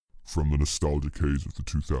From the nostalgic haze of the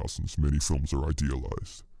 2000s, many films are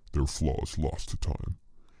idealized, their flaws lost to time.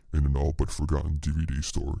 In an all but forgotten DVD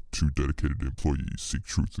store, two dedicated employees seek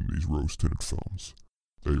truth in these rose-tinted films.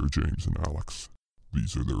 They are James and Alex.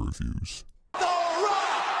 These are their reviews.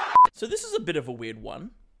 So this is a bit of a weird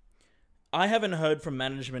one. I haven't heard from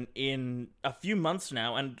management in a few months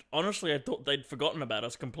now, and honestly I thought they'd forgotten about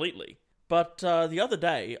us completely. But the other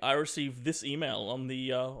day, I received this email on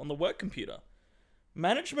the work computer.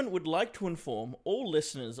 Management would like to inform all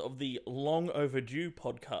listeners of the Long Overdue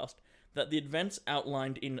podcast that the events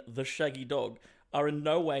outlined in The Shaggy Dog are in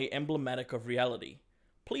no way emblematic of reality.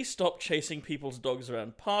 Please stop chasing people's dogs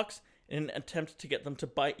around parks in an attempt to get them to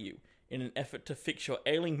bite you, in an effort to fix your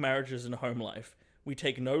ailing marriages and home life. We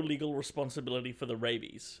take no legal responsibility for the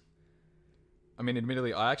rabies. I mean,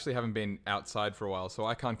 admittedly, I actually haven't been outside for a while, so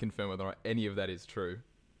I can't confirm whether any of that is true.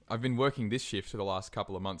 I've been working this shift for the last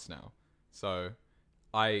couple of months now, so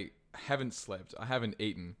I haven't slept, I haven't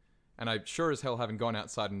eaten, and I sure as hell haven't gone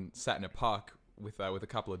outside and sat in a park with a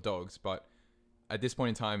couple of dogs, but at this point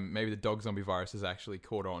in time, maybe the dog zombie virus has actually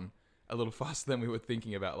caught on a little faster than we were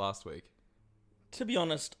thinking about last week. To be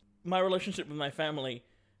honest, my relationship with my family,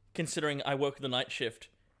 considering I work the night shift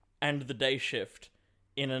and the day shift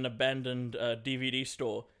in an abandoned DVD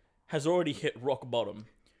store, has already hit rock bottom.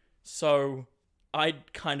 So I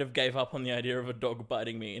kind of gave up on the idea of a dog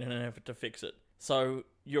biting me in an effort to fix it. So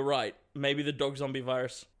you're right, maybe the dog zombie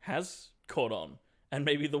virus has caught on, and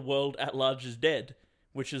maybe the world at large is dead,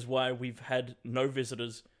 which is why we've had no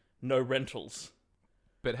visitors, no rentals.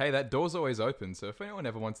 But hey, that door's always open, so if anyone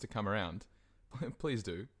ever wants to come around, please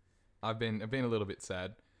do. I've been a little bit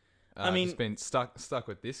sad. Just been stuck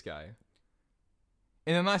with this guy.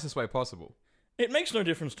 In the nicest way possible. It makes no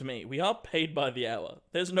difference to me. We are paid by the hour.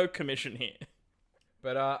 There's no commission here.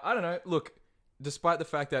 But I don't know. Look, despite the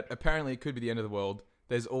fact that apparently it could be the end of the world,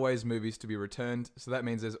 there's always movies to be returned, so that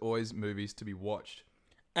means there's always movies to be watched.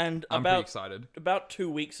 And I'm pretty excited. About 2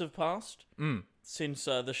 weeks have passed since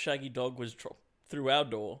the Shaggy Dog was through our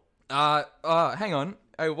door. Hang on.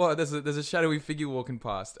 Oh, well, there's a shadowy figure walking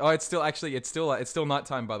past. Oh, it's still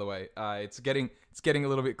nighttime, by the way. It's getting a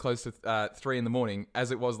little bit close to 3 a.m, as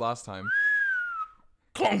it was last time.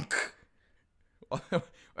 Clonk!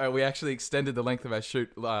 We actually extended the length of our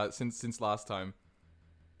shoot since last time.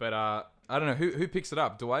 But I don't know who picks it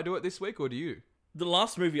up. Do I do it this week or do you? The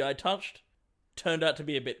last movie I touched turned out to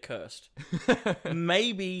be a bit cursed.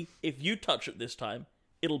 Maybe if you touch it this time,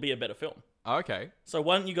 it'll be a better film. Okay. So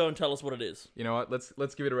why don't you go and tell us what it is? You know what?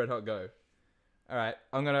 Let's give it a red hot go. All right.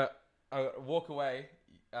 I'm gonna walk away.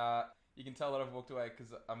 You can tell that I've walked away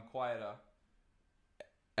because I'm quieter.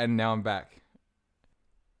 And now I'm back.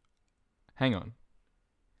 Hang on.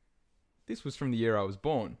 This was from the year I was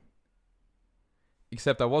born.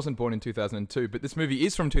 Except I wasn't born in 2002, but this movie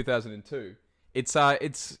is from 2002. It's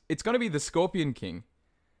going to be The Scorpion King.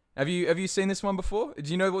 Have you seen this one before? Do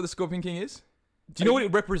you know what The Scorpion King is? Do you know what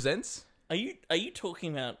it represents? Are you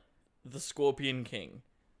talking about The Scorpion King,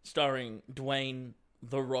 starring Dwayne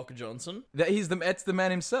The Rock Johnson? That's the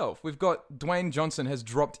man himself. We've got Dwayne Johnson has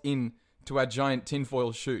dropped in to our giant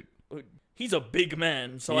tinfoil chute. He's a big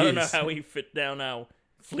man, so I don't know how he fit down our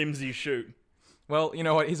flimsy chute. Well, you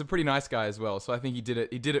know what? He's a pretty nice guy as well, so I think he did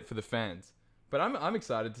it. He did it for the fans. But I'm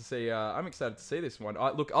excited to see. I'm excited to see this one.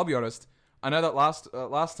 Look, I'll be honest. I know that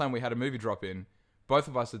last time we had a movie drop in, both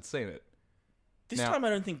of us had seen it. This time, I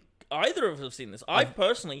don't think either of us have seen this.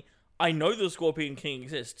 I know the Scorpion King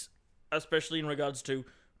exists, especially in regards to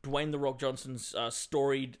Dwayne The Rock Johnson's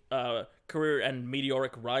storied career and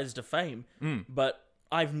meteoric rise to fame. But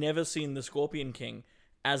I've never seen the Scorpion King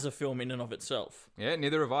as a film in and of itself. Yeah,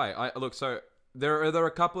 neither have I. Look, so there are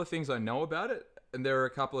a couple of things I know about it, and there are a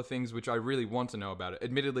couple of things which I really want to know about it.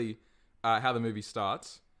 Admittedly, how the movie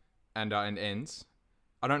starts and ends.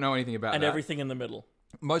 I don't know anything about that. And everything in the middle.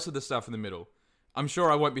 Most of the stuff in the middle. I'm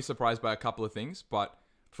sure I won't be surprised by a couple of things, but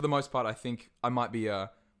for the most part, I think I might be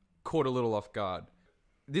caught a little off guard.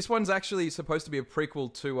 This one's actually supposed to be a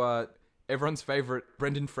prequel to everyone's favorite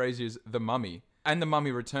Brendan Fraser's The Mummy, and The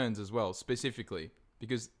Mummy Returns as well, specifically,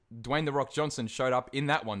 because Dwayne The Rock Johnson showed up in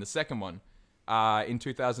that one, the second one, in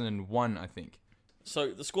 2001, I think.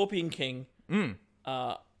 So, The Scorpion King,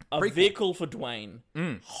 a vehicle for Dwayne,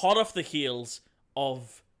 hot off the heels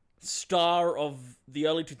of star of the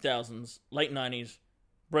early 2000s, late 90s,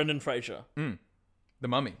 Brendan Fraser. The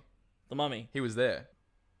Mummy. The Mummy. He was there.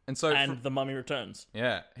 And The Mummy Returns.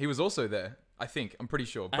 Yeah, he was also there, I think. I'm pretty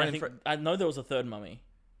sure. I know there was a third Mummy.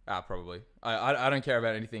 Probably. I don't care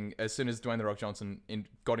about anything. As soon as Dwayne The Rock Johnson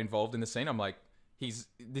got involved in the scene, I'm like, this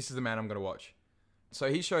is the man I'm going to watch. So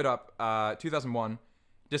he showed up 2001,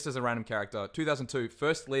 just as a random character. 2002,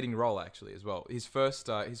 first leading role actually as well. His first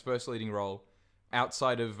leading role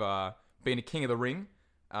outside of being a King of the Ring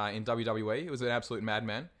in WWE. He was an absolute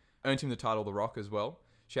madman. Earned him the title The Rock as well.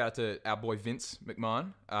 Shout out to our boy Vince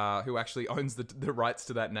McMahon, who actually owns the rights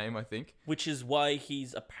to that name, I think. Which is why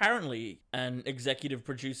he's apparently an executive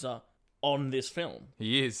producer on this film.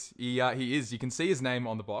 He is. He is. You can see his name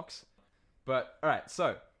on the box. But, alright,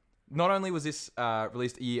 so, not only was this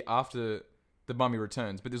released a year after The Mummy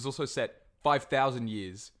Returns, but it was also set 5,000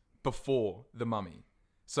 years before The Mummy.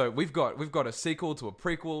 So we've got a sequel to a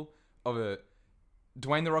prequel of a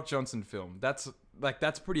Dwayne The Rock Johnson film. That's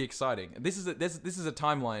pretty exciting. This is a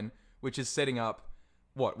timeline which is setting up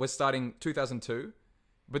what? We're starting 2002.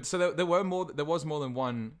 But so there was more than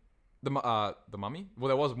one the Mummy? Well,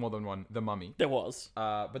 there was more than one The Mummy. There was.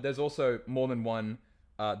 But there's also more than one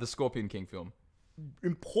the Scorpion King film.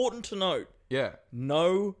 Important to note, Yeah.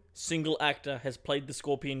 no single actor has played the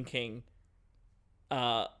Scorpion King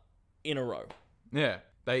in a row. Yeah.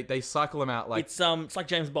 They cycle them out like It's like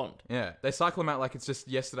James Bond. yeah, they cycle them out like it's just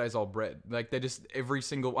yesterday's old bread. Like they just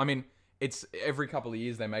it's every couple of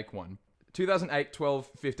years they make one. 2008, 12,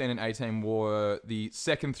 15 and 18 were the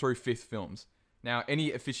 2nd through 5th films. Now,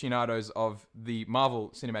 any aficionados of the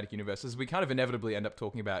Marvel Cinematic Universe, as we kind of inevitably end up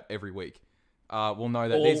talking about every week, will know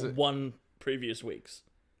that these are... one previous weeks.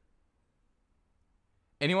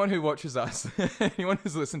 Anyone who watches us, anyone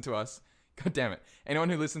who's listened to us, god damn it, anyone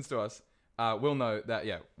who listens to us will know that,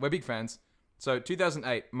 yeah, we're big fans. So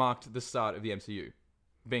 2008 marked the start of the MCU,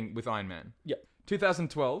 being with Iron Man. Yep.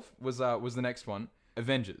 2012 was the next one,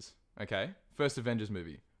 Avengers, okay? First Avengers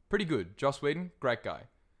movie. Pretty good. Joss Whedon, great guy.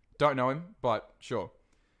 Don't know him, but sure.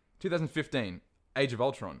 2015, Age of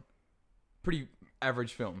Ultron. Pretty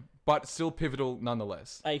average film, but still pivotal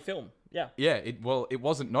nonetheless. A film, yeah. Yeah, it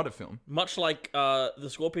wasn't not a film. Much like the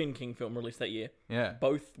Scorpion King film released that year. Yeah.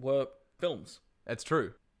 Both were films. That's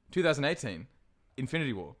true. 2018,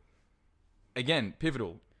 Infinity War. Again,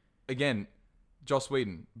 pivotal. Again, Joss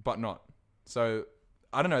Whedon, but not. So,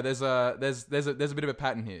 I don't know, there's a bit of a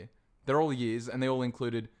pattern here. They're all years, and they all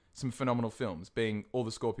included some phenomenal films, being all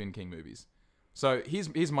the Scorpion King movies. So,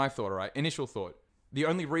 here's my thought, alright? Initial thought. The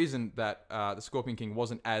only reason that the Scorpion King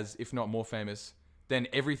wasn't as, if not more famous than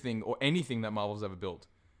everything or anything that Marvel's ever built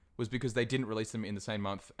was because they didn't release them in the same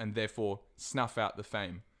month and therefore snuff out the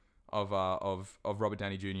fame of Robert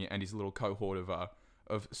Downey Jr. and his little cohort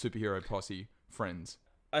of superhero posse friends.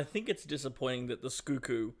 I think it's disappointing that the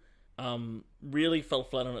Skuku really fell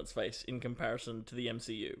flat on its face in comparison to the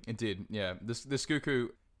MCU. It did, yeah. The Skuku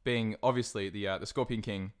being obviously the Scorpion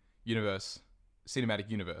King universe, cinematic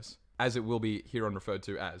universe, as it will be hereon referred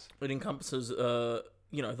to as. It encompasses, the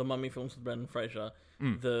Mummy films with Brendan Fraser,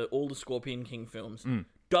 all the Scorpion King films.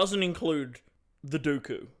 Doesn't include the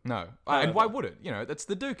Dooku. No, and why would it? You know, that's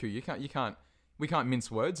the Dooku. We can't mince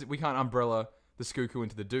words. We can't umbrella the Skuku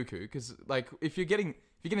into the Dooku because, like, if you're getting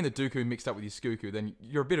the Dooku mixed up with your Skuku, then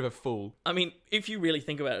you're a bit of a fool. I mean, if you really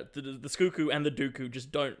think about it, the Skuku and the Dooku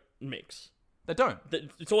just don't mix. They don't.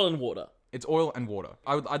 It's oil and water. It's oil and water.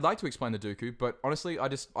 I'd like to explain the Dooku, but honestly,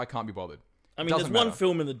 I can't be bothered. I mean, there's one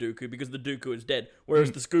film in the Dooku because the Dooku is dead,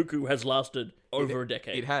 whereas the Skuku has lasted over a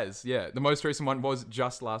decade. It has, yeah. The most recent one was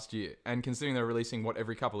just last year, and considering they're releasing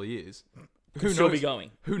every couple of years, who knows? Still be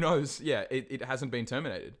going. Who knows? Yeah, it hasn't been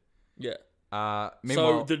terminated. Yeah.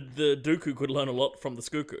 Meanwhile, so the Dooku could learn a lot from the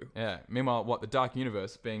Skuku. Yeah. Meanwhile, the Dark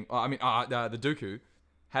Universe being, the Dooku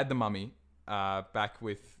had the Mummy back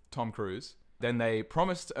with Tom Cruise. Then they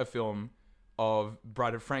promised a film of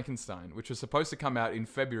Bride of Frankenstein, which was supposed to come out in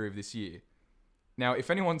February of this year. Now,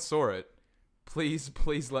 if anyone saw it, please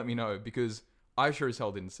let me know, because I sure as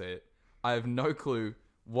hell didn't see it. I have no clue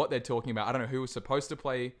what they're talking about. I don't know who was supposed to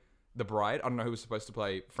play the bride. I don't know who was supposed to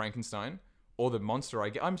play Frankenstein or the monster.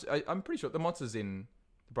 I'm pretty sure the monster's in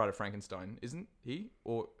the Bride of Frankenstein, isn't he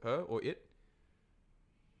or her or it?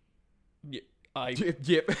 Yeah,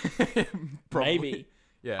 yep. Maybe.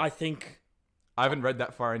 Yeah. I think. I haven't read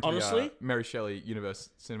that far into honestly, Mary Shelley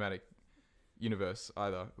cinematic universe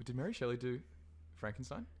either. Did Mary Shelley do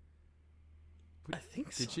Frankenstein? I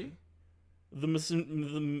think so. Did she? The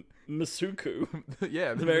Masuku.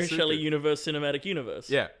 Yeah, the Mary Masuku. Shelley universe, cinematic universe.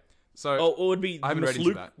 Yeah. So. Or it would be. I haven't read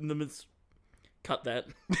into that. Cut that.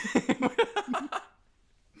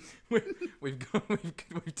 we've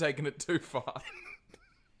taken it too far.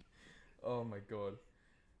 Oh my god.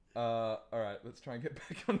 All right, let's try and get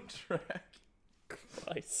back on track.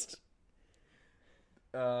 Christ.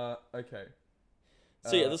 Okay.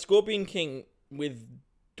 So yeah, the Scorpion King with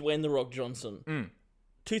Dwayne The Rock Johnson.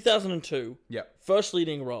 2002. Yeah. First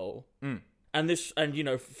leading role. And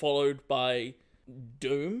followed by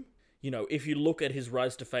Doom. if you look at his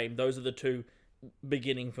rise to fame, those are the two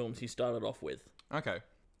beginning films he started off with. Okay.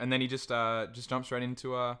 And then he just jumps straight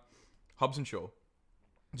into Hobbs and Shaw.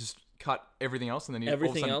 Just cut everything else, and then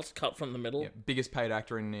Everything else cut from the middle. Yeah, biggest paid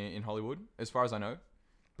actor in Hollywood, as far as I know.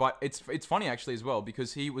 But it's funny actually as well,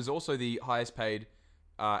 because he was also the highest paid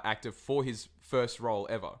actor for his first role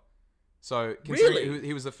ever. So considering Really?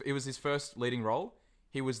 it was his first leading role,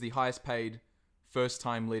 he was the highest paid first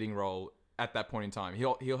time leading role at that point in time. He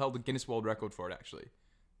held the Guinness World Record for it actually.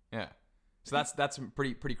 Yeah. So that's some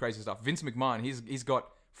pretty crazy stuff. Vince McMahon, he's got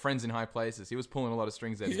friends in high places. He was pulling a lot of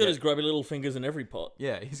strings there. He's got his grubby little fingers in every pot.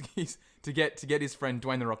 Yeah, he's to get his friend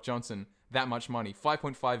Dwayne The Rock Johnson that much money,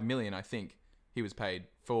 $5.5 million, I think he was paid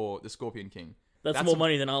for the Scorpion King. That's more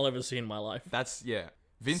money than I'll ever see in my life. That's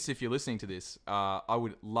Vince, if you're listening to this, I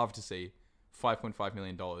would love to see $5.5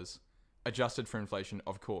 million adjusted for inflation,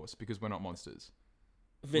 of course, because we're not monsters.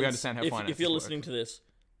 Vince, we understand how finances if you're work. listening to this,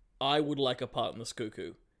 I would like a part in the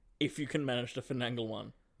Skuku. If you can manage to finagle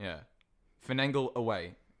one. Yeah, finagle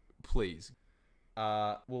away, please.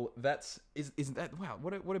 Well, isn't that wow?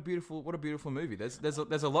 What a beautiful movie. There's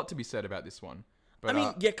a lot to be said about this one. But, I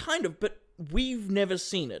mean, yeah, kind of, but we've never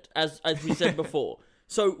seen it, as we said before.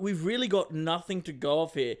 So we've really got nothing to go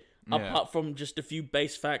off here, apart from just a few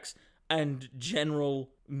base facts and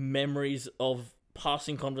general memories of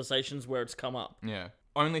passing conversations where it's come up. Yeah.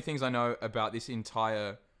 Only things I know about this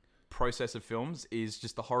entire process of films is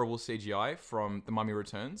just the horrible CGI from The Mummy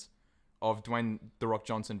Returns of Dwayne The Rock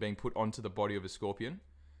Johnson being put onto the body of a scorpion,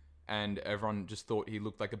 and everyone just thought he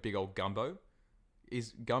looked like a big old Gumbo.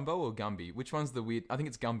 Is Gumbo or Gumby? Which one's the weird? I think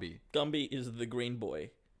it's Gumby. Gumby is the green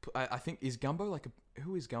boy. I think, is Gumbo like a...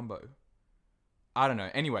 Who is Gumbo? I don't know.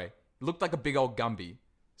 Anyway, looked like a big old Gumby.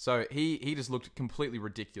 So he just looked completely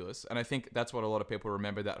ridiculous, and I think that's what a lot of people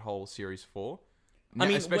remember that whole series for. Now,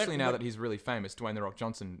 especially now that he's really famous, Dwayne The Rock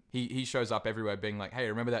Johnson, he shows up everywhere being like, hey,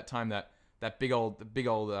 remember that time that big old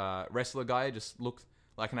wrestler guy just looked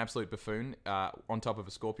like an absolute buffoon on top of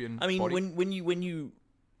a scorpion I mean, body? when you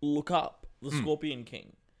look up the Scorpion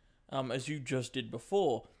King, as you just did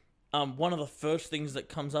before, one of the first things that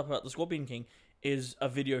comes up about the Scorpion King is a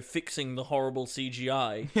video fixing the horrible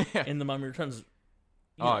CGI in The Mummy Returns.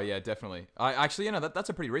 Oh, yeah, definitely. I actually, that's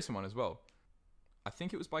a pretty recent one as well. I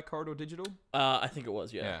think it was by Corridor Digital. I think it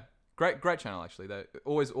was, yeah. Yeah. Great channel, actually. They're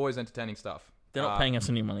always entertaining stuff. They're not paying us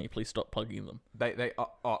any money. Please stop plugging them. They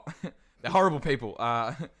they're horrible people.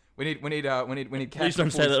 We need cash. Please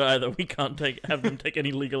don't say that either. We can't have them take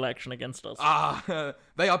any legal action against us.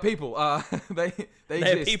 They are people. They're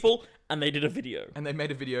They're people, and they did a video. And they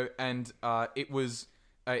made a video, and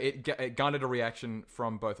it garnered a reaction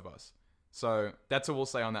from both of us. So that's all we'll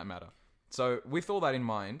say on that matter. So with all that in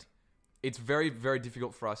mind, it's very, very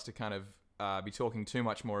difficult for us to kind of be talking too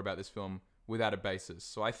much more about this film without a basis.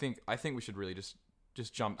 So I think we should really just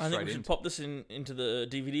jump straight in. I think we should pop this into the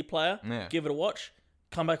DVD player, Yeah. give it a watch,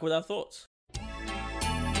 come back with our thoughts.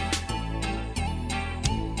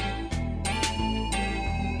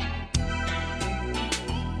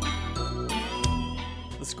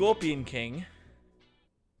 The Scorpion King.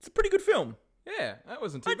 It's a pretty good film. Yeah, that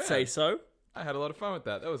wasn't too bad. I'd say so. I had a lot of fun with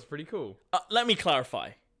that. That was pretty cool. Let me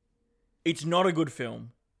clarify. It's not a good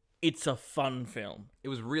film. It's a fun film. It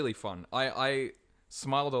was really fun. I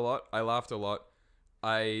smiled a lot. I laughed a lot.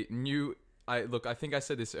 I think I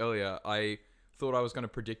said this earlier. I thought I was going to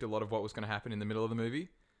predict a lot of what was going to happen in the middle of the movie.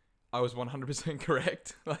 I was 100%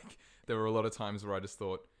 correct. Like, there were a lot of times where I just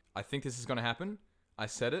thought, I think this is going to happen. I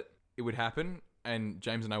said it. It would happen. And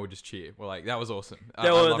James and I would just cheer. We're like, that was awesome.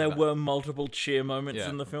 There were multiple cheer moments Yeah.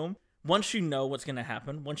 in the film. Once you know what's going to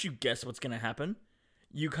happen, once you guess what's going to happen,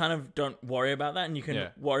 you kind of don't worry about that, and you can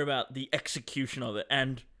worry about the execution of it.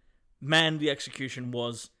 And man, the execution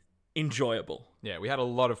was enjoyable. Yeah, we had a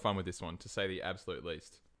lot of fun with this one, to say the absolute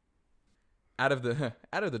least. Out of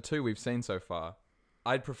the two we've seen so far,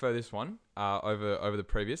 I'd prefer this one over the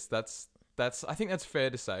previous. I think that's fair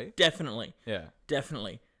to say. Definitely. Yeah.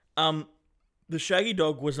 Definitely. The Shaggy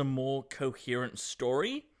Dog was a more coherent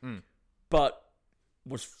story, but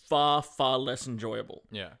was far, far less enjoyable.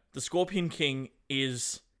 Yeah. The Scorpion King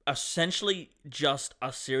is essentially just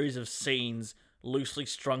a series of scenes loosely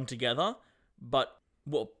strung together, but,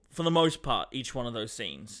 well, for the most part, each one of those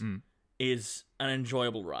scenes is an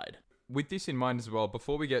enjoyable ride. With this in mind as well,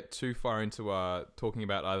 before we get too far into talking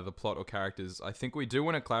about either the plot or characters, I think we do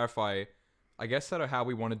want to clarify, I guess, sort of how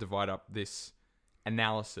we want to divide up this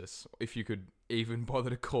analysis, if you could even bother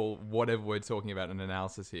to call whatever we're talking about an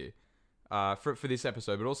analysis here. for this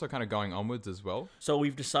episode, but also kind of going onwards as well. So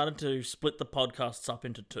we've decided to split the podcasts up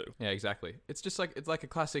into two. Yeah, exactly. It's just like a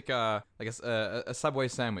classic a Subway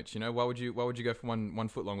sandwich. You know, why would you go for one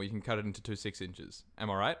foot long where you can cut it into 2 6-inches? Am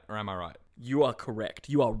I right or am I right? You are correct.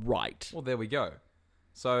 You are right. Well, there we go.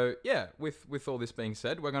 So yeah, with all this being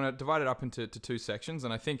said, we're going to divide it up into two sections,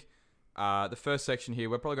 and I think the first section here,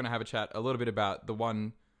 we're probably going to have a chat a little bit about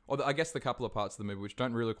I guess the couple of parts of the movie which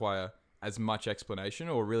don't really require as much explanation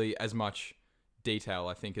or really as much detail,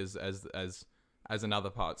 I think, as another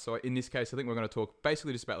part. So in this case, I think we're going to talk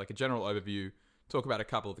basically just about like a general overview, talk about a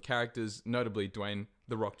couple of the characters, notably Dwayne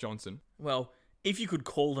 "The Rock" Johnson. Well, if you could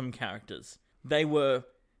call them characters, they were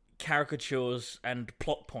caricatures and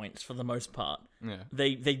plot points for the most part. Yeah.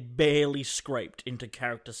 They barely scraped into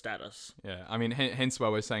character status. Yeah, I mean, hence why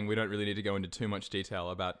we're saying we don't really need to go into too much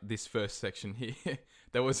detail about this first section here.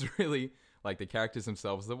 There was really, like, the characters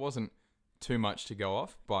themselves, there wasn't too much to go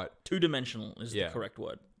off, but... Two-dimensional is the correct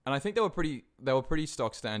word. And I think they were pretty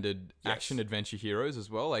stock standard action adventure heroes as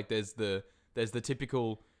well. Like, there's the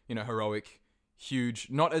typical, heroic, huge,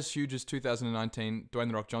 not as huge as 2019 Dwayne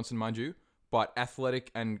 "The Rock" Johnson, mind you, but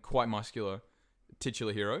athletic and quite muscular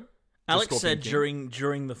titular hero. Alex said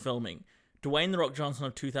during the filming, Dwayne "The Rock" Johnson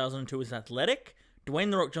of 2002 is athletic.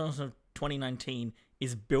 Dwayne "The Rock" Johnson of 2019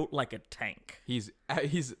 is built like a tank. He's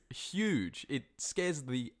huge. It scares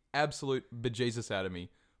the absolute bejesus out of me.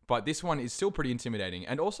 But this one is still pretty intimidating.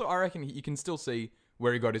 And also, I reckon you can still see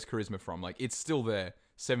where he got his charisma from. Like, it's still there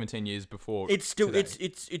 17 years before It's still, today.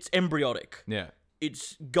 it's embryonic. Yeah.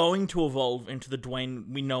 It's going to evolve into the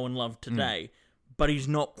Dwayne we know and love today, but he's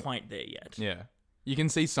not quite there yet. Yeah. You can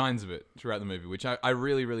see signs of it throughout the movie, which I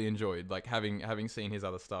really, really enjoyed, like having seen his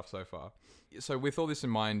other stuff so far. So with all this in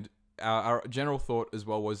mind, our general thought as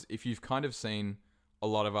well was, if you've kind of seen a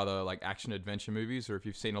lot of other like action adventure movies, or if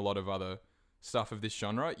you've seen a lot of other stuff of this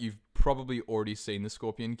genre, you've probably already seen The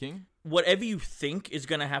Scorpion King. Whatever you think is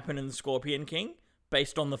going to happen in The Scorpion King,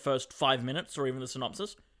 based on the first 5 minutes or even the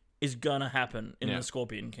synopsis, is going to happen in The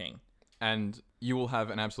Scorpion King. And you will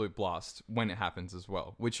have an absolute blast when it happens as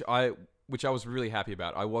well, which I was really happy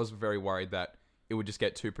about. I was very worried that it would just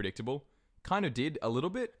get too predictable. Kind of did a little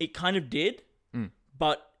bit. It kind of did,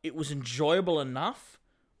 but it was enjoyable enough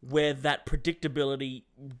where that predictability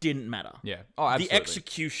didn't matter. Yeah. Oh, absolutely. The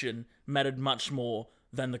execution mattered much more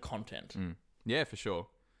than the content. Yeah, for sure.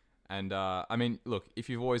 And, I mean, look, if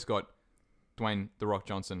you've always got Dwayne "The Rock"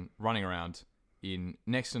 Johnson running around in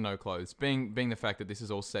next to no clothes, being the fact that this is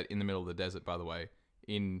all set in the middle of the desert, by the way,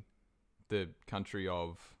 in the country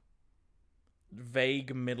of...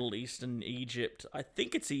 Vague Middle Eastern Egypt. I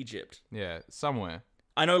think it's Egypt. Yeah, somewhere.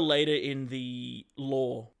 I know later in the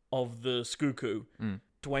lore of the Skuku,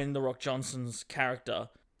 Dwayne "The Rock" Johnson's character,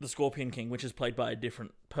 the Scorpion King, which is played by a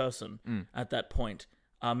different person at that point,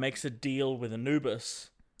 makes a deal with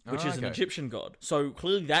Anubis, which is an Egyptian god. So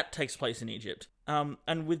clearly that takes place in Egypt.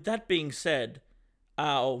 And with that being said,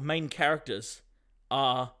 our main characters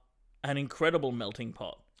are an incredible melting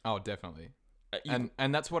pot. Oh, definitely.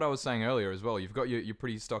 And that's what I was saying earlier as well. You've got your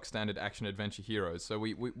pretty stock standard action adventure heroes. So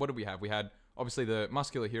we what did we have? We had obviously the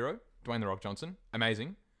muscular hero, Dwayne "The Rock" Johnson,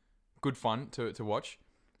 amazing, good fun to watch.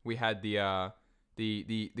 We had the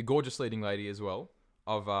gorgeous leading lady as well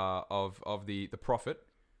of the prophet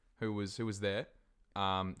who was there.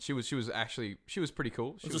 She was pretty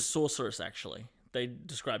cool. She was a sorceress, actually. They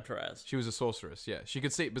described her as. She was a sorceress. Yeah, she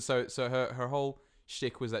could see. But so her whole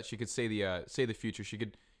shtick was that she could see the future.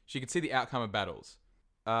 She could see the outcome of battles.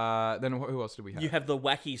 Then who else did we have? You have the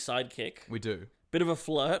wacky sidekick. We do. Bit of a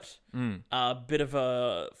flirt. Bit of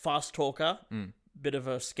a fast talker. Bit of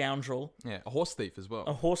a scoundrel. Yeah, a horse thief as well.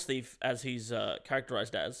 A horse thief, as he's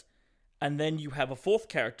characterized as. And then you have a fourth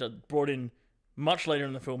character brought in much later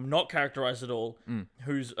in the film, not characterized at all,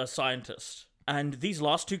 who's a scientist. And these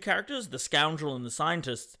last two characters, the scoundrel and the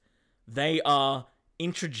scientist, they are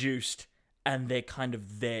introduced and they're kind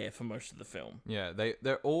of there for most of the film. Yeah,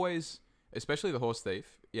 they're always, especially the horse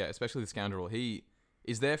thief, especially the scoundrel, he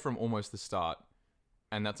is there from almost the start,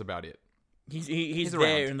 and that's about it. He's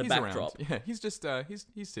there in the backdrop. Around. Yeah, he's just,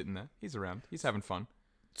 he's sitting there. He's around. He's having fun.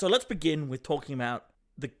 So let's begin with talking about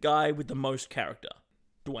the guy with the most character,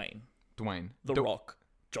 Dwayne. The Rock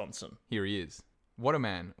Johnson. Here he is. What a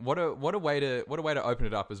man. What a way to open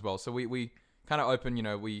it up as well. So we kind of open,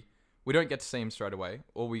 we don't get to see him straight away.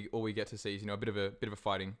 All we get to see is, a bit of a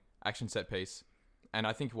fighting action set piece. And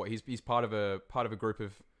I think he's part of a group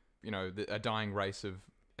of, a dying race of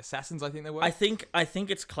assassins, I think they were. I think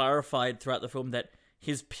it's clarified throughout the film that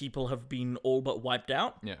his people have been all but wiped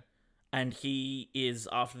out. Yeah. And he is,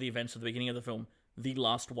 after the events of the beginning of the film, the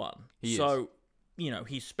last one. He is. So,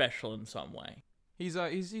 he's special in some way.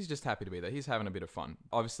 He's just happy to be there. He's having a bit of fun.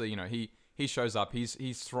 Obviously, you know, he shows up.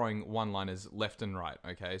 He's throwing one-liners left and right.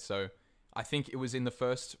 Okay, so I think it was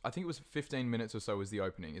 15 minutes or so was the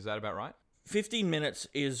opening. Is that about right? 15 minutes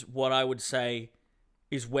is what I would say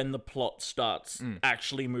is when the plot starts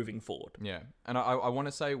actually moving forward. Yeah, and I want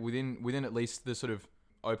to say within at least the sort of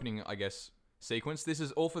opening, I guess, sequence. This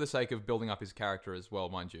is all for the sake of building up his character as well,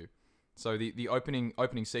 mind you. So the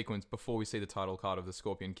opening sequence before we see the title card of the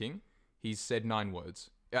Scorpion King, he's said 9 words.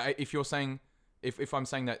 If you're saying, if I'm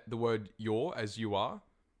saying that the word "you're" as "you are"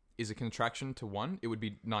 is a contraction to 1, it would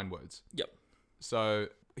be 9 words. Yep. So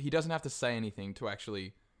he doesn't have to say anything to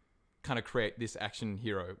actually kind of create this action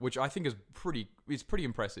hero, which I think is pretty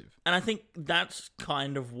impressive. And I think that's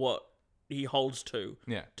kind of what he holds to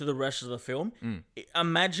the rest of the film.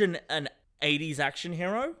 Imagine an 80s action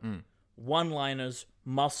hero, one-liners,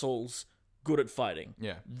 muscles, good at fighting.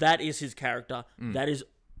 Yeah. That is his character. That is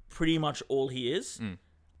pretty much all he is.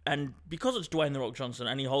 And because it's Dwayne "The Rock" Johnson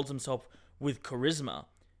and he holds himself with charisma,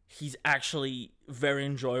 he's actually very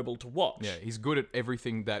enjoyable to watch. Yeah, he's good at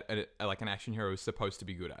everything that like an action hero is supposed to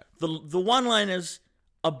be good at. The one-liners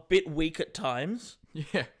a bit weak at times.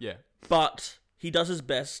 Yeah. But he does his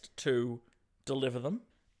best to deliver them.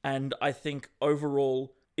 And I think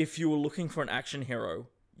overall, if you were looking for an action hero,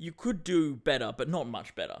 you could do better, but not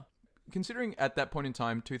much better. Considering at that point in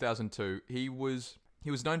time, 2002, he was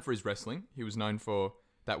known for his wrestling. He was known for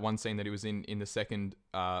that one scene that he was in the second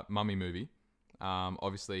Mummy movie.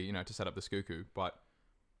 Obviously, you know, to set up the Skuku, but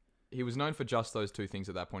he was known for just those 2 things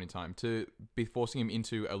at that point in time. To be forcing him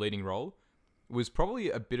into a leading role was probably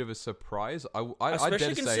a bit of a surprise. I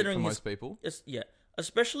dare say for most people.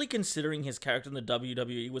 Especially considering his character in the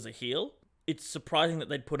WWE was a heel, it's surprising that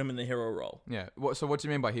they'd put him in the hero role. Yeah. So what do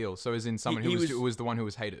you mean by heel? So as in someone who was the one who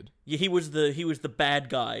was hated? Yeah, he was the bad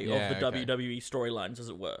guy of the WWE storylines, as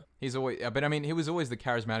it were. He's always, but I mean, he was always the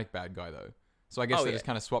charismatic bad guy though. So I guess they just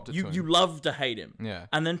kind of swapped it to him. You love to hate him. Yeah.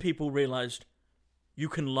 And then people realized you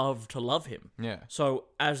can love to love him. Yeah. So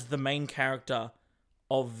as the main character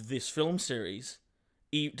of this film series,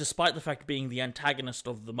 despite the fact being the antagonist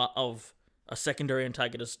of a secondary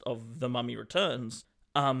antagonist of The Mummy Returns,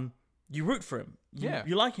 you root for him.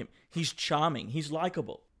 You like him. He's charming. He's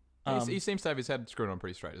likable. He seems to have his head screwed on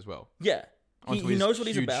pretty straight as well. Yeah. He knows what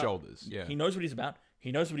he's about. Shoulders. Yeah. He knows what he's about.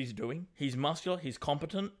 He knows what he's doing. He's muscular. He's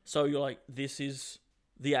competent. So you're like, this is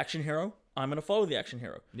the action hero. I'm going to follow the action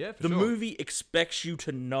hero. Yeah, for the sure. movie expects you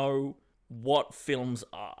to know what films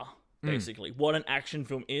are, basically. What an action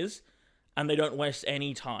film is. And they don't waste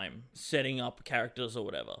any time setting up characters or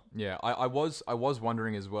whatever. Yeah, I was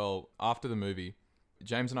wondering as well, after the movie,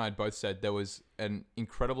 James and I had both said there was an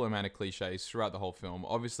incredible amount of cliches throughout the whole film.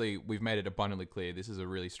 Obviously, we've made it abundantly clear this is a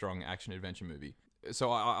really strong action-adventure movie. So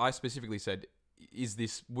I specifically said,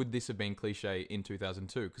 would this have been cliche in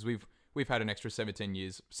 2002? Because we've had an extra 17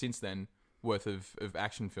 years since then worth of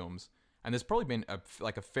action films. And there's probably been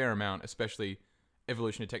a fair amount, especially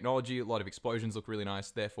evolution of technology. A lot of explosions look really nice.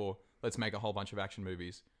 Therefore, let's make a whole bunch of action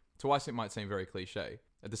movies. To us, it might seem very cliche.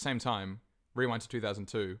 At the same time, rewind to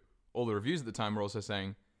 2002, all the reviews at the time were also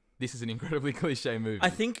saying, this is an incredibly cliche movie. I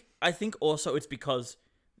think also it's because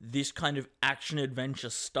this kind of action-adventure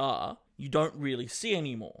star you don't really see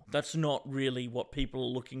anymore. That's not really what people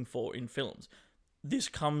are looking for in films. This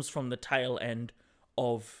comes from the tail end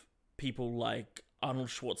of people like Arnold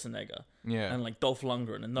Schwarzenegger and like Dolph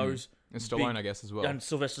Lundgren and those... And Stallone, I guess, as well. And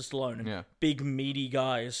Sylvester Stallone. And big, meaty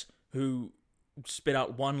guys who spit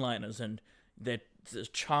out one-liners and they're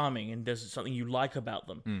charming and there's something you like about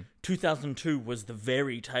them. 2002 was the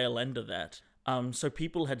very tail end of that. So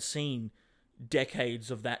people had seen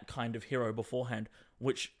decades of that kind of hero beforehand,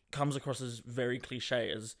 which comes across as very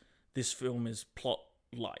cliche as this film is plot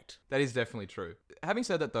light. That is definitely true. Having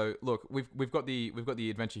said that, though, look, we've got the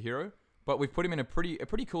adventure hero, but we've put him in a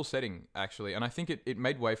pretty cool setting, actually, and I think it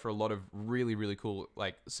made way for a lot of really, really cool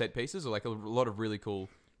like set pieces or like a lot of really cool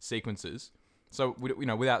sequences. So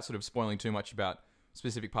without sort of spoiling too much about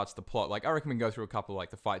specific parts of the plot, like I reckon we can go through a couple of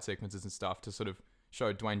like the fight sequences and stuff to sort of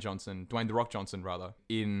show Dwayne The Rock Johnson rather,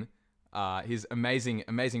 in his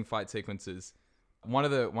amazing fight sequences. One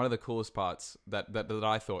of the coolest parts that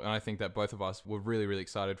I thought, and I think that both of us were really, really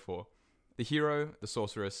excited for, the hero, the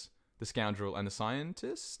sorceress, the scoundrel, and the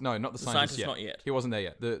scientist. No, not the scientist yet. Not yet. He wasn't there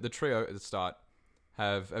yet. The trio at the start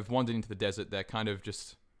have wandered into the desert. They're kind of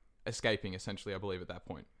just escaping, essentially, I believe, at that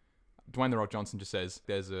point. Dwayne The Rock Johnson just says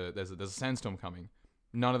there's a sandstorm coming.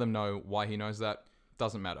 None of them know why he knows that.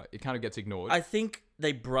 Doesn't matter. It kind of gets ignored. I think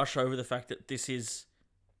they brush over the fact that this is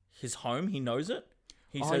his home. He knows it.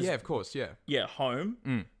 He says, yeah, of course, yeah. Yeah,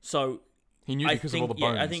 home. So he knew because of all the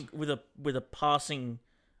bones. Yeah, I think with a passing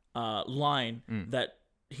line that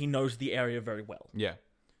he knows the area very well. Yeah.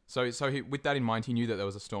 So he, with that in mind, he knew that there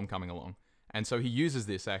was a storm coming along, and so he uses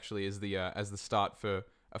this actually as the start for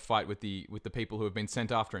a fight with the people who have been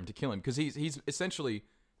sent after him to kill him, because he's essentially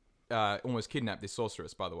almost kidnapped this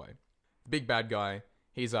sorceress. By the way, big bad guy.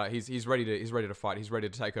 He's ready to fight. He's ready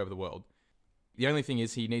to take over the world. The only thing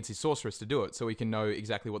is he needs his sorceress to do it, so he can know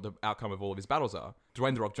exactly what the outcome of all of his battles are.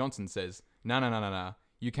 Dwayne The Rock Johnson says, "No,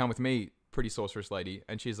 you come with me, pretty sorceress lady,"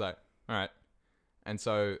 and she's like, "All right." And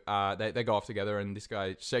so they go off together, and this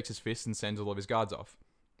guy shakes his fist and sends all of his guards off.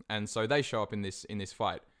 And so they show up in this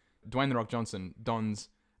fight. Dwayne The Rock Johnson dons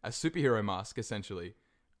a superhero mask, essentially,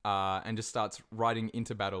 and just starts riding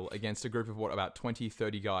into battle against a group of, about 20,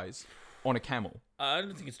 30 guys on a camel. I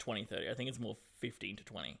don't think it's 20, 30. I think it's more 15 to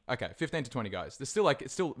 20. Okay, 15 to 20 guys. They're still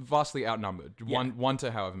it's still vastly outnumbered. Yeah. One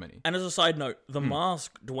to however many. And as a side note, the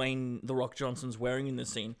mask Dwayne The Rock Johnson's wearing in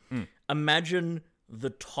this scene, imagine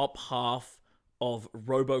the top half of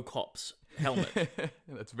RoboCop's helmet.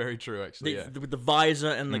 That's very true, actually. With the visor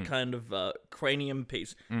and the kind of cranium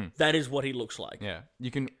piece. That is what he looks like. Yeah.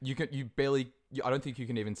 You barely... I don't think you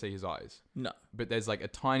can even see his eyes. No. But there's like a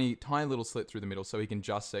tiny little slit through the middle so he can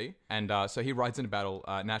just see. And so he rides into battle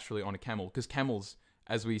naturally on a camel, because camels,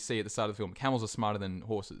 as we see at the start of the film, camels are smarter than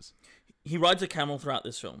horses. He rides a camel throughout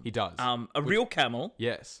this film. He does. Real camel.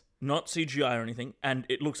 Yes. Not CGI or anything. And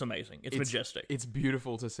it looks amazing. It's majestic. It's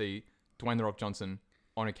beautiful to see Dwayne The Rock Johnson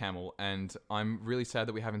on a camel. And I'm really sad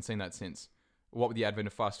that we haven't seen that since. What with the advent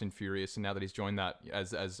of Fast and Furious, and now that he's joined that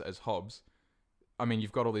as Hobbs. I mean,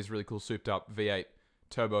 you've got all these really cool souped up V8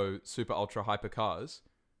 turbo super ultra hyper cars.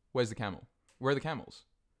 Where's the camel? Where are the camels?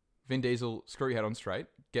 Vin Diesel, screw your head on straight.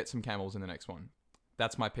 Get some camels in the next one.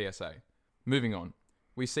 That's my PSA. Moving on.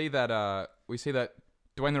 We see that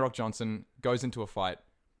Dwayne The Rock Johnson goes into a fight.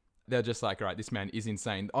 They're just like, all right, this man is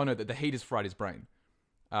insane. Oh no, the heat has fried his brain.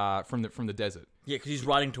 From the desert. Yeah, because he's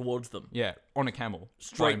riding towards them. Yeah, on a camel.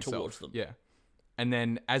 Straight towards them. Yeah. And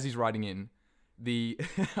then as he's riding in,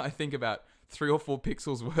 I think about 3 or 4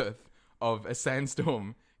 pixels worth of a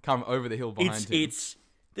sandstorm come over the hill behind him.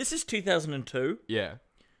 This is 2002. Yeah.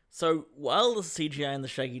 So while the CGI and the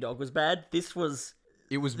Shaggy Dog was bad, it was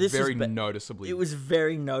very noticeably. It was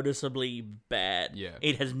very noticeably bad. Yeah.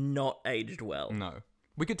 It has not aged well. No.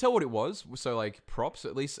 We could tell what it was, so like props,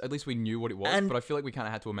 at least we knew what it was, but I feel like we kind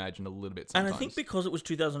of had to imagine a little bit sometimes. And I think because it was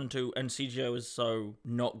 2002 and CGI was so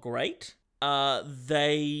not great,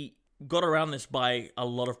 they got around this by a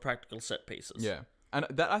lot of practical set pieces. Yeah. And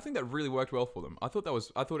I think that really worked well for them. I thought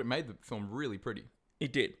it made the film really pretty.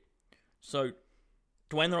 It did. So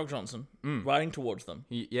Dwayne The Rock Johnson riding towards them.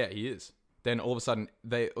 He is. Then all of a sudden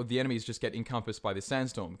the enemies just get encompassed by this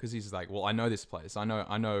sandstorm, because he's like, well, I know this place. I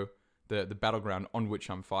know the battleground on which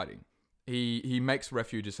I'm fighting. He makes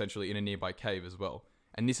refuge essentially in a nearby cave as well.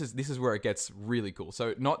 And this is where it gets really cool.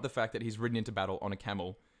 So not the fact that he's ridden into battle on a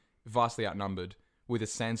camel, vastly outnumbered, with a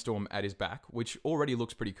sandstorm at his back, which already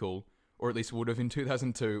looks pretty cool, or at least would have in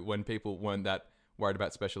 2002 when people weren't that worried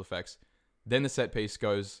about special effects. Then the set piece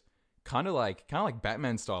goes kind of like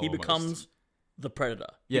Batman style. He almost. becomes the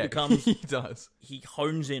Predator. Yeah, he does. He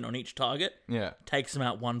hones in on each target. Yeah, takes them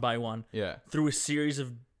out one by one. Yeah, through a series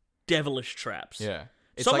of devilish traps. Yeah.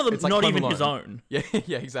 Some of them not even his own. Yeah,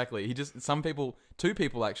 yeah, exactly. Two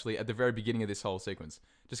people actually at the very beginning of this whole sequence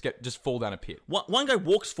just fall down a pit. One guy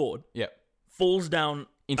walks forward. Yeah. Falls down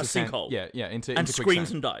into a sinkhole. Yeah, into screams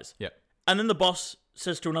quicksand. and dies. Yeah. And then the boss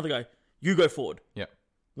says to another guy, "You go forward." Yeah.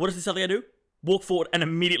 What does this other guy do? Walk forward and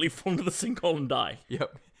immediately fall into the sinkhole and die.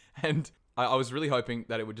 Yep. And I was really hoping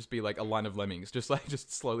that it would just be like a line of lemmings, just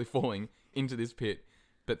slowly falling into this pit.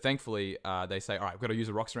 But thankfully, they say, all right, we've got to use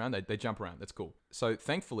the rocks around. They jump around. That's cool. So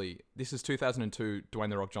thankfully, this is 2002 Dwayne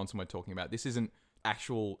The Rock Johnson we're talking about. This isn't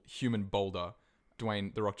actual human boulder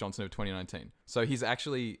Dwayne The Rock Johnson of 2019. So he's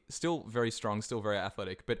actually still very strong, still very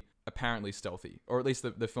athletic, but apparently stealthy. Or at least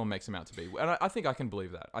the film makes him out to be. And I think I can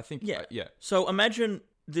believe that. I think, yeah. So imagine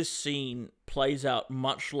this scene plays out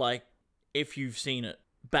much like, if you've seen it,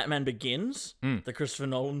 Batman Begins, the Christopher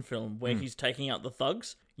Nolan film, where he's taking out the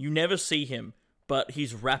thugs. You never see him, but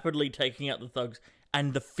he's rapidly taking out the thugs,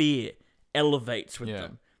 and the fear elevates with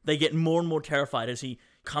them. They get more and more terrified as he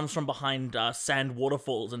comes from behind sand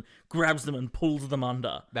waterfalls and grabs them and pulls them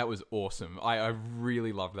under. That was awesome. I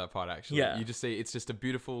really loved that part, actually. Yeah. You just see, it's just a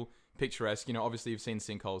beautiful, picturesque, obviously you've seen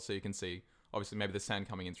sinkholes, so you can see, obviously, maybe the sand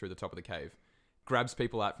coming in through the top of the cave. Grabs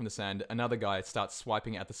people out from the sand. Another guy starts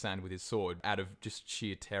swiping at the sand with his sword out of just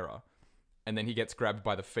sheer terror. And then he gets grabbed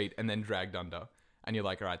by the feet and then dragged under. And you're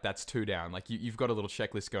like, all right, that's 2 down. Like, you've got a little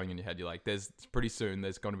checklist going in your head. You're like, pretty soon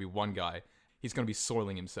there's going to be one guy. He's going to be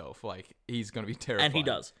soiling himself. Like, he's going to be terrified. And he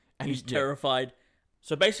does. And he's terrified.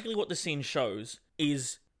 So basically what the scene shows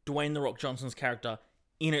is Dwayne The Rock Johnson's character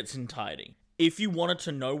in its entirety. If you wanted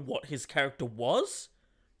to know what his character was,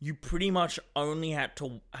 you pretty much only have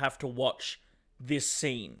to watch this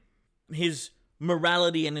scene. His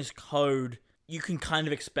morality and his code, you can kind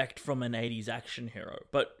of expect from an 80s action hero.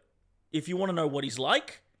 But if you want to know what he's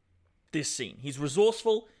like, this scene. He's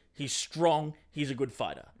resourceful, he's strong, he's a good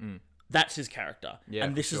fighter. That's his character. Yeah,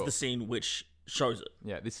 and this sure. is the scene which shows it.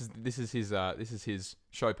 Yeah, this is his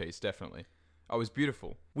showpiece, definitely. Oh, it was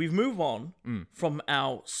beautiful. We've moved on from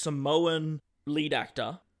our Samoan lead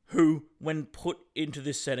actor, who, when put into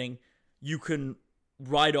this setting, you can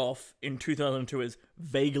write off in 2002 as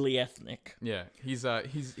vaguely ethnic. Yeah, he's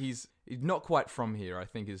not quite from here, I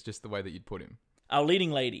think, is just the way that you'd put him. Our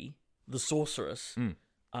leading lady, the sorceress,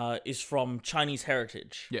 is from Chinese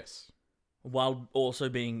heritage, Yes. while also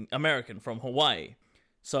being American from Hawaii.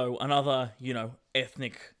 So another,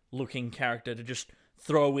 ethnic-looking character to just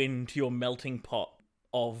throw into your melting pot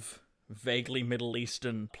of vaguely Middle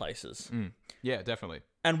Eastern places. Yeah, definitely.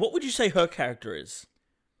 And what would you say her character is?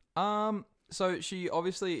 So she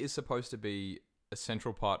obviously is supposed to be a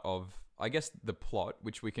central part of, I guess, the plot,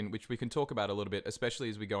 which we can talk about a little bit, especially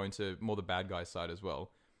as we go into more the bad guy side as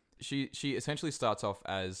well. She essentially starts off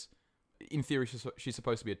as, in theory, she's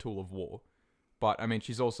supposed to be a tool of war, but I mean,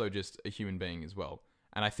 she's also just a human being as well.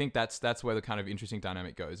 And I think that's where the kind of interesting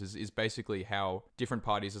dynamic goes, is basically how different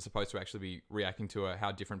parties are supposed to actually be reacting to her,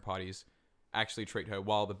 how different parties actually treat her,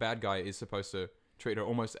 while the bad guy is supposed to treat her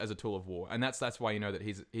almost as a tool of war. And that's why you know that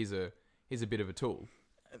he's a bit of a tool,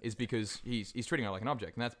 is because he's treating her like an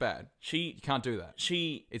object, and that's bad. You can't do that.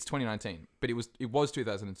 It's 2019, but it was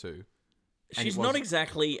 2002. She's not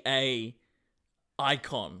exactly a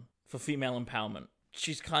icon for female empowerment.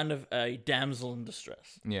 She's kind of a damsel in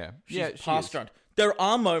distress. Yeah. She's passed around. There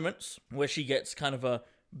are moments where she gets kind of a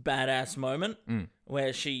badass moment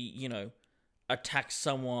where she, attacks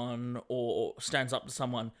someone or stands up to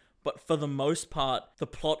someone. But for the most part, the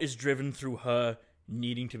plot is driven through her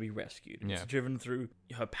needing to be rescued. It's driven through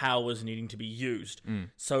her powers needing to be used.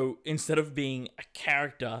 So instead of being a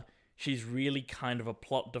character, she's really kind of a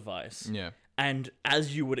plot device. Yeah. And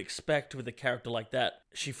as you would expect with a character like that,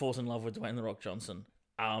 she falls in love with Dwayne The Rock Johnson.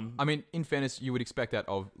 I mean, in fairness, you would expect that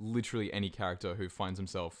of literally any character who finds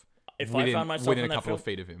himself within a couple of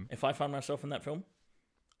feet of him. If I found myself in that film,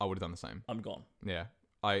 I would have done the same. I'm gone. Yeah.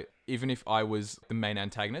 Even if I was the main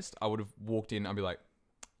antagonist, I would have walked in and be like,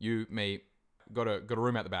 you, me, got a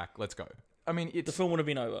room out the back, let's go. I mean, The film would have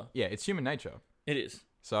been over. Yeah, it's human nature. It is.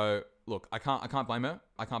 So, look, I can't blame her.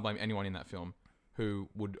 I can't blame anyone in that film who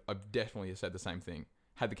would have definitely said the same thing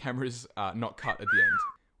had the cameras not cut at the end.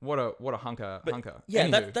 What a hunker. Yeah,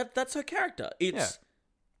 Anywho. that's her character. It's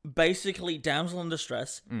basically damsel in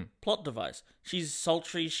distress, plot device. She's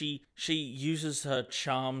sultry. She uses her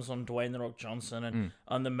charms on Dwayne The Rock Johnson and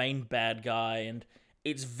on the main bad guy, and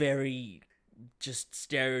it's very just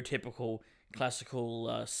stereotypical,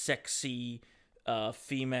 classical, sexy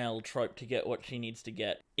female trope to get what she needs to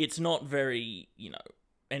get. It's not very,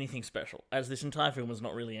 anything special, as this entire film is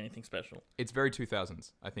not really anything special. It's very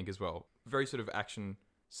 2000s, I think, as well. Very sort of action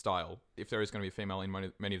style. If there is going to be a female in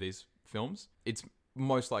many of these films, it's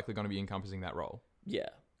most likely going to be encompassing that role. Yeah.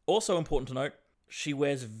 Also important to note, she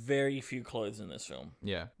wears very few clothes in this film.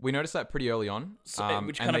 Yeah. We noticed that pretty early on.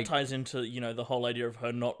 Which kind of ties into, the whole idea of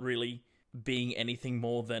her not really being anything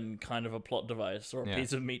more than kind of a plot device or a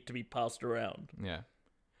piece of meat to be passed around. Yeah.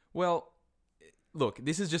 Well, look,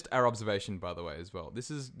 this is just our observation, by the way, as well. This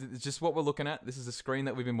is just what we're looking at. This is a screen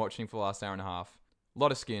that we've been watching for the last hour and a half. A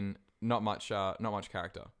lot of skin, not much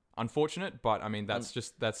character. Unfortunate, but I mean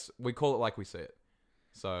that's we call it like we see it.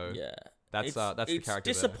 So yeah, that's the character. It's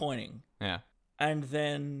disappointing. There. Yeah. And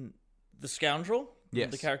then the scoundrel,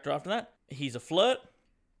 yes, the character after that, he's a flirt.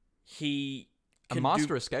 He a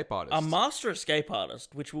master escape artist. A master escape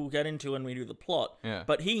artist, which we'll get into when we do the plot. Yeah.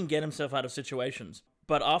 But he can get himself out of situations.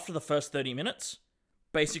 But after the first 30 minutes,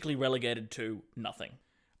 basically relegated to nothing.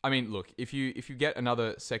 I mean, look, if you get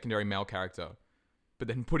another secondary male character, but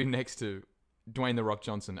then put him next to Dwayne The Rock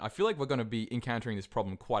Johnson, I feel like we're going to be encountering this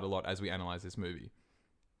problem quite a lot as we analyze this movie.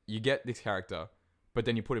 You get this character, but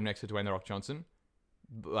then you put him next to Dwayne The Rock Johnson.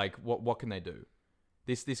 Like, what can they do?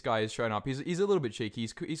 This guy is showing up. He's a little bit cheeky.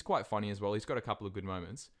 He's quite funny as well. He's got a couple of good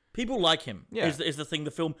moments. People like him. Yeah. Is the thing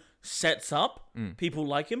the film sets up. People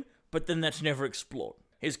like him, but then that's never explored.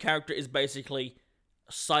 His character is basically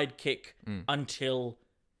a sidekick until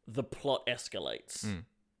the plot escalates.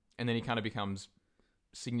 And then he kind of becomes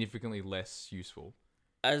significantly less useful.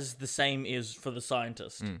 As the same is for the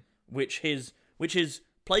scientist, which is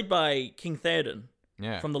played by King Theoden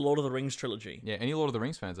from the Lord of the Rings trilogy. Yeah, any Lord of the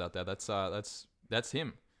Rings fans out there, that's That's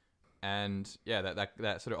him. And yeah,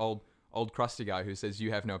 that sort of old crusty guy who says,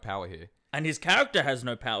 you have no power here. And his character has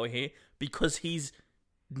no power here because he's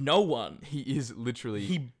no one. He is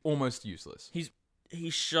literally almost useless.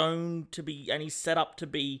 He's shown to be, and he's set up to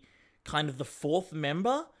be kind of the fourth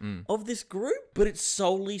member of this group, but it's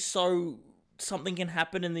solely so something can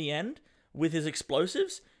happen in the end with his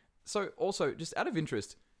explosives. So also, just out of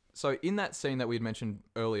interest, so in that scene that we had mentioned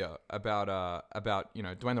earlier about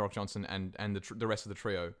Dwayne The Rock Johnson and the rest of the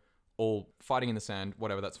trio all fighting in the sand,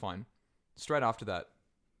 whatever, that's fine. Straight after that,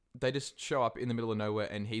 they just show up in the middle of nowhere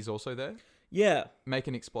and he's also there. Yeah.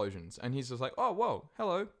 Making explosions. And he's just like, oh, whoa,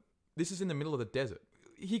 hello. This is in the middle of the desert.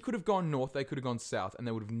 He could have gone north, they could have gone south, and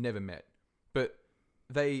they would have never met. But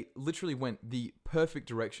they literally went the perfect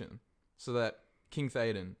direction so that King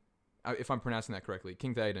Theoden, if I'm pronouncing that correctly,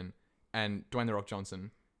 King Theoden and Dwayne The Rock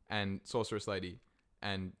Johnson and Sorceress Lady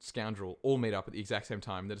and Scoundrel all meet up at the exact same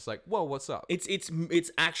time. They're just like, whoa, what's up?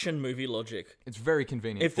 It's action movie logic. It's very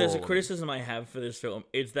convenient. If there's a criticism I have for this film,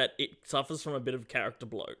 it's that it suffers from a bit of character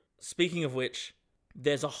bloat. Speaking of which,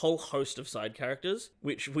 there's a whole host of side characters,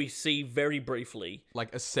 which we see very briefly.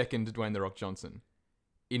 Like a second Dwayne The Rock Johnson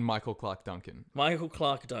in Michael Clarke Duncan. Michael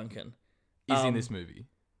Clarke Duncan Is in this movie.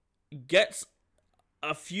 Gets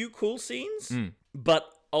a few cool scenes,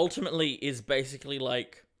 but ultimately is basically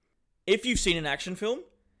like, if you've seen an action film,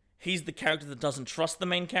 he's the character that doesn't trust the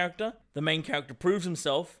main character proves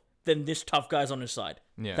himself, then this tough guy's on his side.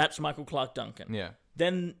 Yeah. That's Michael Clarke Duncan. Yeah.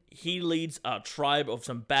 Then he leads a tribe of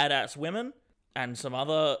some badass women and some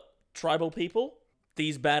other tribal people.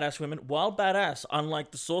 These badass women, while badass,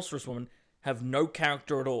 unlike the sorceress woman, have no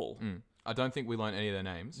character at all. I don't think we learn any of their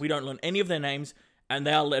names. We don't learn any of their names, and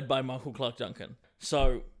they are led by Michael Clarke Duncan.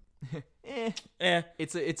 So,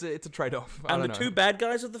 It's a trade-off. And the two bad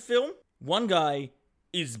guys of the film, one guy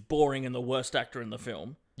is boring and the worst actor in the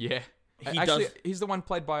film. Yeah. He's the one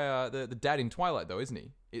played by the dad in Twilight, though, isn't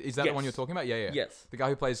he? Is that the one you're talking about? Yeah. Yes. The guy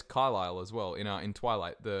who plays Carlisle as well in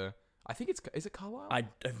Twilight. I think is it Carlisle? I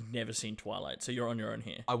have never seen Twilight, so you're on your own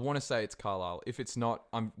here. I want to say it's Carlisle. If it's not,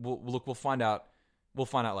 we'll find out. We'll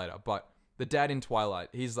find out later. But the dad in Twilight,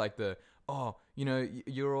 he's like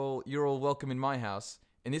you're all welcome in my house.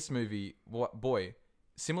 In this movie,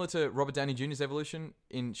 similar to Robert Downey Jr.'s evolution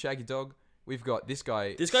in Shaggy Dog, we've got this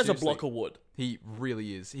guy. This guy's a block of wood. He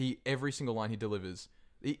really is. Every single line he delivers,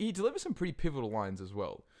 he delivers some pretty pivotal lines as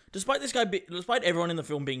well. Despite everyone in the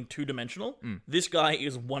film being two-dimensional, this guy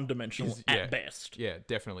is one-dimensional at best. Yeah,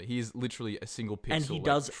 definitely. He is literally a single pixel and he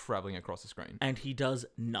does, traveling across the screen. And he does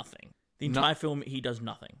nothing. The entire film, he does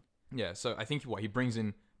nothing. Yeah, so I think he brings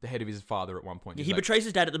in the head of his father at one point. He betrays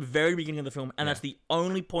his dad at the very beginning of the film, and that's the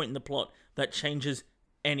only point in the plot that changes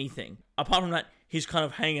anything. Apart from that, he's kind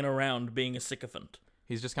of hanging around being a sycophant.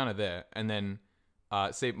 He's just kind of there. And then,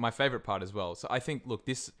 see, my favorite part as well. So I think, look,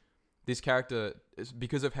 this character,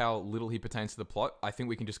 because of how little he pertains to the plot, I think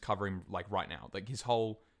we can just cover him, like, right now. Like, his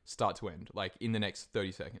whole start to end, like, in the next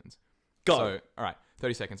 30 seconds. Go. So, all right,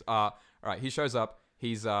 30 seconds. All right, he shows up.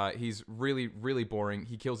 He's really, really boring.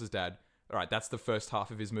 He kills his dad. All right, that's the first half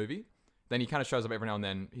of his movie. Then he kind of shows up every now and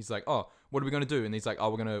then. He's like, oh, what are we going to do? And he's like, oh,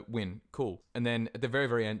 we're going to win. Cool. And then at the very,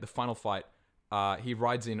 very end, the final fight, he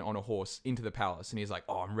rides in on a horse into the palace. And he's like,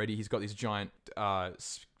 oh, I'm ready. He's got this giant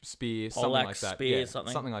spear, something like that. Spear,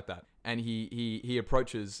 something like that. And he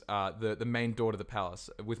approaches the main door to the palace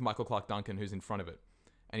with Michael Clarke Duncan, who's in front of it.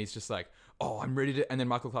 And he's just like, oh, I'm ready to... And then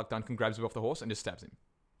Michael Clarke Duncan grabs him off the horse and just stabs him.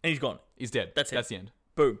 And he's gone. He's dead. That's it. That's the end.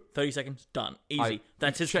 Boom. 30 seconds. Done. Easy.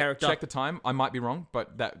 That's his character. Check the time. I might be wrong,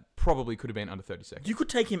 but that probably could have been under 30 seconds. You could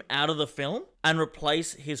take him out of the film and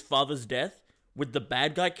replace his father's death with the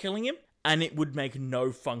bad guy killing him, and it would make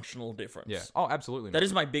no functional difference. Yeah. Oh, absolutely. That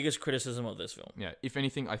is my biggest criticism of this film. Yeah. If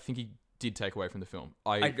anything, I think he did take away from the film.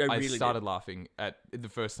 I really started laughing at the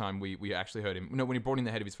first time we actually heard him. No, when he brought in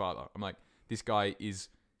the head of his father, I'm like, this guy is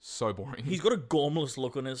so boring. He's got a gormless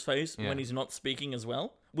look on his face when he's not speaking as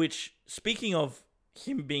well, which, speaking of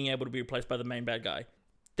him being able to be replaced by the main bad guy,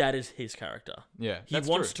 that is his character. Yeah, he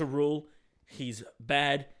wants to rule. He's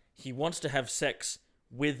bad. He wants to have sex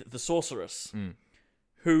with the sorceress,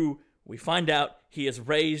 who we find out he has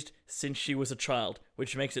raised since she was a child,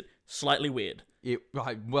 which makes it slightly weird.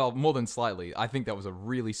 Well, more than slightly. I think that was a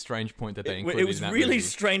really strange point that they included. It was in that really movie.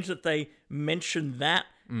 strange that they mentioned that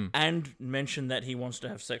and mentioned that he wants to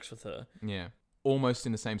have sex with her. Yeah, almost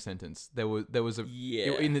in the same sentence. There was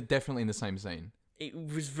definitely in the same scene. It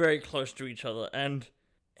was very close to each other, and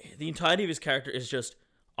the entirety of his character is just,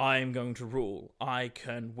 I am going to rule. I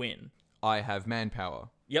can win. I have manpower.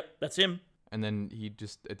 Yep, that's him. And then he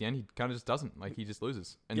just, at the end, he kind of just doesn't. Like, he just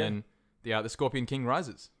loses. And then the Scorpion King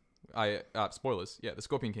rises. Spoilers. Yeah, the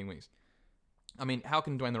Scorpion King wins. I mean, how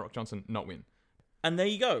can Dwayne The Rock Johnson not win? And there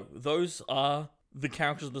you go. Those are the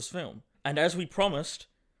characters of this film. And as we promised,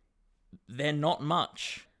 they're not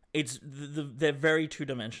much. They're very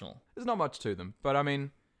two-dimensional. There's not much to them, but I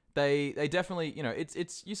mean, they definitely, you know,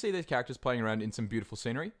 it's you see these characters playing around in some beautiful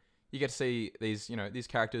scenery. You get to see these, you know, these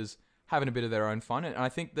characters having a bit of their own fun, and I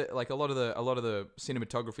think that like a lot of the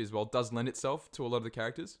cinematography as well does lend itself to a lot of the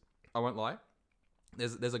characters. I won't lie.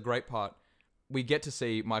 There's a great part. We get to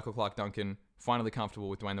see Michael Clarke Duncan finally comfortable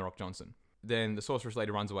with Dwayne The Rock Johnson. Then the Sorceress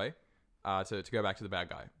Lady runs away to go back to the bad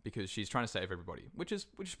guy because she's trying to save everybody, which is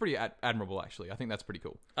pretty admirable actually. I think that's pretty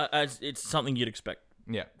cool. It's something you'd expect.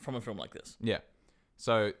 Yeah. From a film like this. Yeah.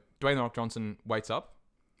 So Dwayne The Rock Johnson waits up.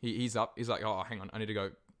 He's up. He's like, oh, hang on, I need to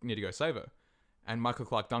go save her. And Michael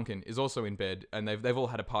Clarke Duncan is also in bed, and they've all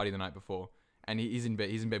had a party the night before, and he's in bed.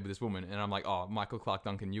 He's in bed with this woman, and I'm like, oh, Michael Clarke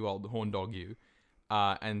Duncan, you old horn dog, you.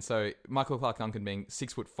 And so Michael Clarke Duncan being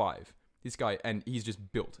 6'5", this guy, and he's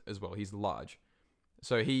just built as well. He's large.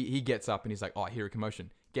 So he gets up and he's like, oh, I hear a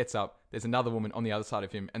commotion. Gets up. There's another woman on the other side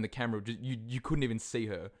of him, and the camera, you couldn't even see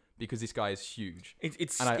her because this guy is huge.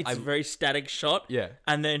 It's a very static shot. Yeah.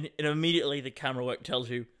 And then immediately the camera work tells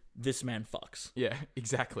you this man fucks. Yeah,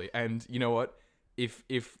 exactly. And you know what?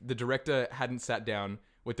 If the director hadn't sat down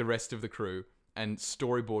with the rest of the crew and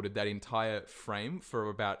storyboarded that entire frame for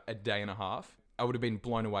about a day and a half, I would have been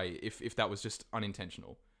blown away if that was just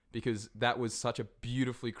unintentional. Because that was such a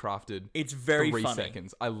beautifully crafted. It's very 3 funny.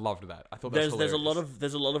 seconds. I loved that. I thought that's hilarious.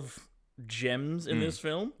 There's a lot of gems in this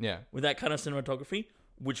film. Yeah. With that kind of cinematography,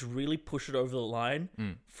 which really push it over the line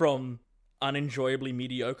from unenjoyably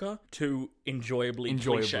mediocre to enjoyably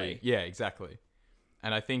cliche. Yeah, exactly.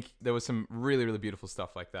 And I think there was some really, really beautiful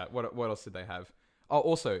stuff like that. What else did they have? Oh,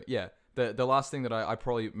 also, yeah, the last thing that I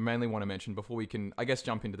probably mainly want to mention before we can, I guess,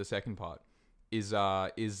 jump into the second part is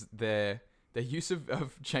their use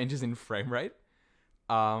of changes in frame rate.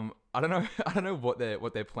 I don't know what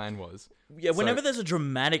their plan was. Yeah, whenever there's a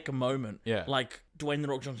dramatic moment, Yeah. like Dwayne The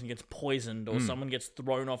Rock Johnson gets poisoned or someone gets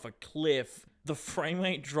thrown off a cliff, the frame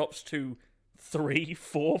rate drops to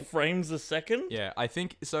 3-4 frames a second. Yeah, I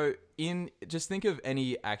think so. Just think of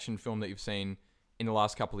any action film that you've seen in the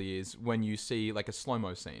last couple of years when you see like a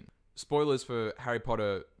slow-mo scene. Spoilers for Harry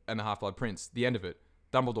Potter and the Half-Blood Prince. The end of it,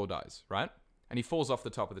 Dumbledore dies, right? And he falls off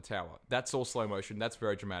the top of the tower. That's all slow motion. That's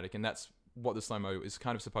very dramatic, and that's what the slow-mo is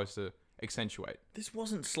kind of supposed to accentuate. This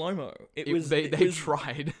wasn't slow-mo. They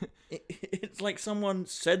tried. It's like someone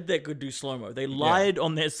said they could do slow-mo. They lied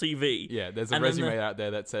on their CV. Yeah, there's a resume out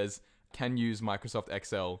there that says, can use Microsoft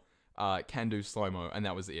Excel, can do slow-mo, and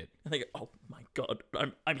that was it. And they go, oh my god,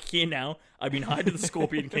 I'm here now. I've been hired to the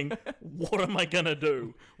Scorpion King. What am I gonna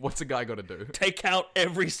do? What's a guy got to do? Take out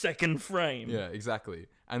every second frame. Yeah, exactly.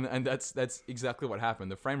 And that's exactly what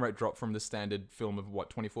happened. The frame rate dropped from the standard film of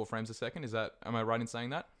 24 frames a second. Am I right in saying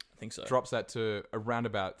that? I think so. Drops that to around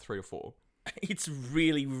about 3 or 4. It's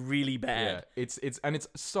really, really bad. Yeah, it's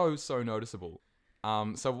so noticeable.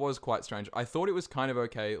 So it was quite strange. I thought it was kind of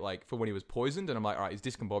okay, like for when he was poisoned, and I'm like, all right, he's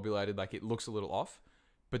discombobulated, like it looks a little off.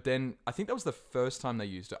 But then I think that was the first time they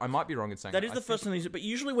used it. I might be wrong in saying that. That is the first time they used it, but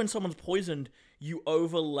usually when someone's poisoned, you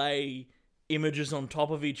overlay images on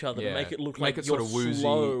top of each other to make it look like you're sort of woozy.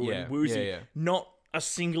 slow Yeah. and woozy. Yeah. Not a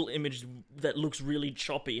single image that looks really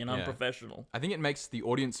choppy and unprofessional. I think it makes the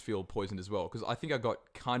audience feel poisoned as well, because I think I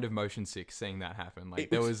got kind of motion sick seeing that happen. Like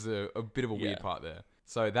there was a bit of a weird part there.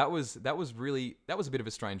 So that was a bit of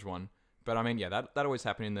a strange one. But I mean, yeah, that always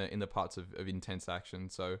happened in the parts of intense action.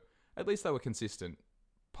 So at least they were consistent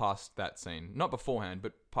past that scene. Not beforehand,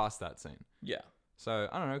 but past that scene. Yeah. So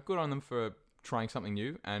I don't know, good on them for trying something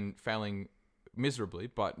new and failing miserably,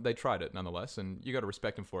 but they tried it nonetheless, and you got to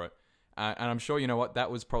respect them for it. And I'm sure, you know what,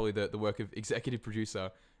 that was probably the work of executive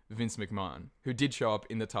producer Vince McMahon, who did show up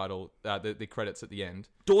in the title, the credits at the end.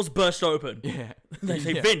 Doors burst open. Yeah. They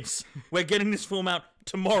say, Vince, we're getting this film out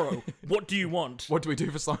tomorrow. What do you want? What do we do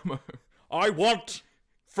for slow-mo? I want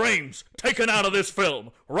frames taken out of this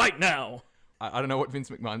film right now. I don't know what Vince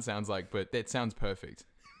McMahon sounds like, but it sounds perfect.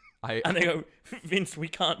 And they go, Vince, we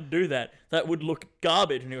can't do that. That would look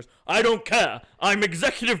garbage. And he goes, I don't care. I'm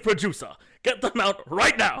executive producer. Get them out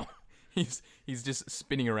right now. He's just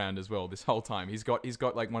spinning around as well this whole time. He's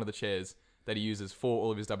got like one of the chairs that he uses for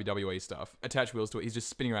all of his WWE stuff. Attached wheels to it. He's just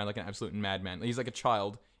spinning around like an absolute madman. He's like a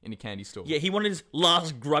child in a candy store. Yeah, he wanted his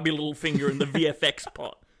last grubby little finger in the VFX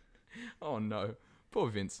pot. Oh no. Poor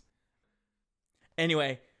Vince.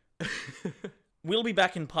 Anyway, we'll be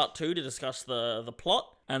back in part 2 to discuss the plot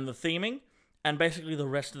and the theming and basically the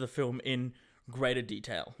rest of the film in greater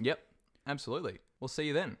detail. Yep, absolutely. We'll see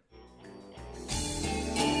you then.